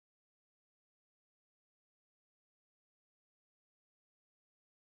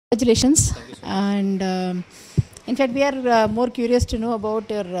Congratulations. And in fact, we are more curious to know about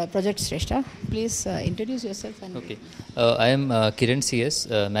your project, Shrestha. Please introduce yourself. Okay. I am Kiran CS,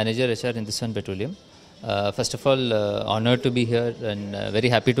 Manager HR Hindustan Petroleum. First of all, honored to be here and very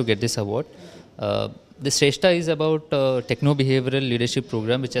happy to get this award. The Shrestha is about techno-behavioral leadership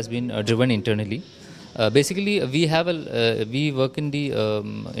program which has been driven internally. Basically, we work in the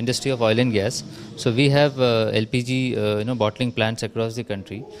industry of oil and gas. So we have LPG bottling plants across the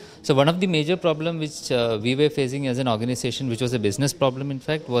country. So one of the major problem which we were facing as an organization, which was a business problem in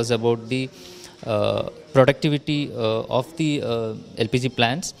fact, was about the productivity of the LPG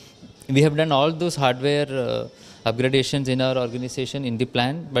plants. We have done all those hardware upgradations in our organization in the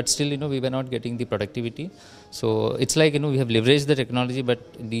plant, but still we were not getting the productivity. So it's like we have leveraged the technology, but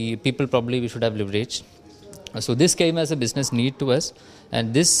the people probably we should have leveraged. So this came as a business need to us,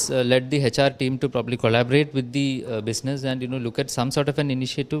 and this led the HR team to probably collaborate with the business and look at some sort of an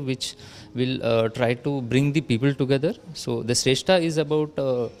initiative which will try to bring the people together. So the Shrestha is about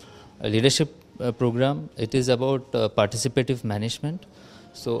a leadership program. It is about participative management,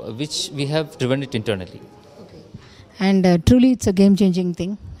 so which we have driven it internally. And truly it's a game-changing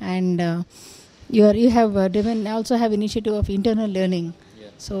thing, and you have driven also have initiative of internal learning. Yeah.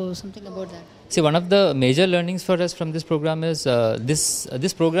 So something about that. See, one of the major learnings for us from this program is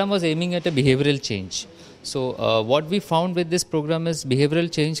this program was aiming at a behavioral change. So what we found with this program is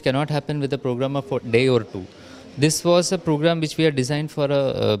behavioral change cannot happen with a program of a day or two. This was a program which we had designed for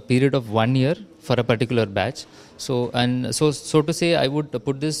a period of 1 year for a particular batch. So to say, I would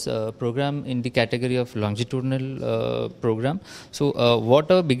put this program in the category of longitudinal program. So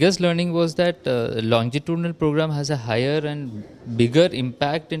what our biggest learning was that longitudinal program has a higher and bigger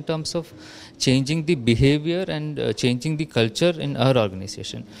impact in terms of changing the behavior and changing the culture in our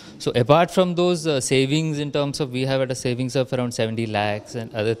organization. So apart from those savings in terms of we have at a savings of around 70 lakhs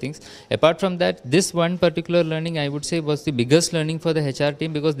and other things, apart from that, this one particular learning I would say was the biggest learning for the HR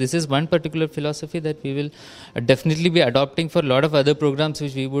team, because this is one particular philosophy that we will definitely be adopting for a lot of other programs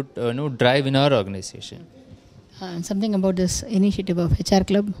which we would drive in our organization. Something about this initiative of HR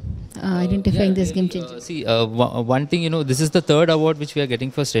Club, identifying this game changer. See, one thing, this is the third award which we are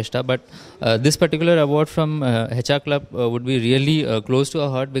getting for Shrestha, but this particular award from HR Club would be really close to our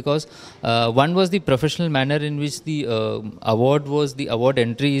heart, because one was the professional manner in which the award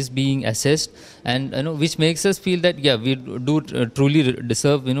entry is being assessed, and which makes us feel that we do truly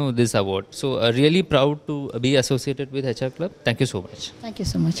deserve this award. So really proud to be associated with HR Club. Thank you so much. Thank you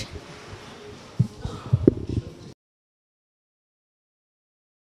so much.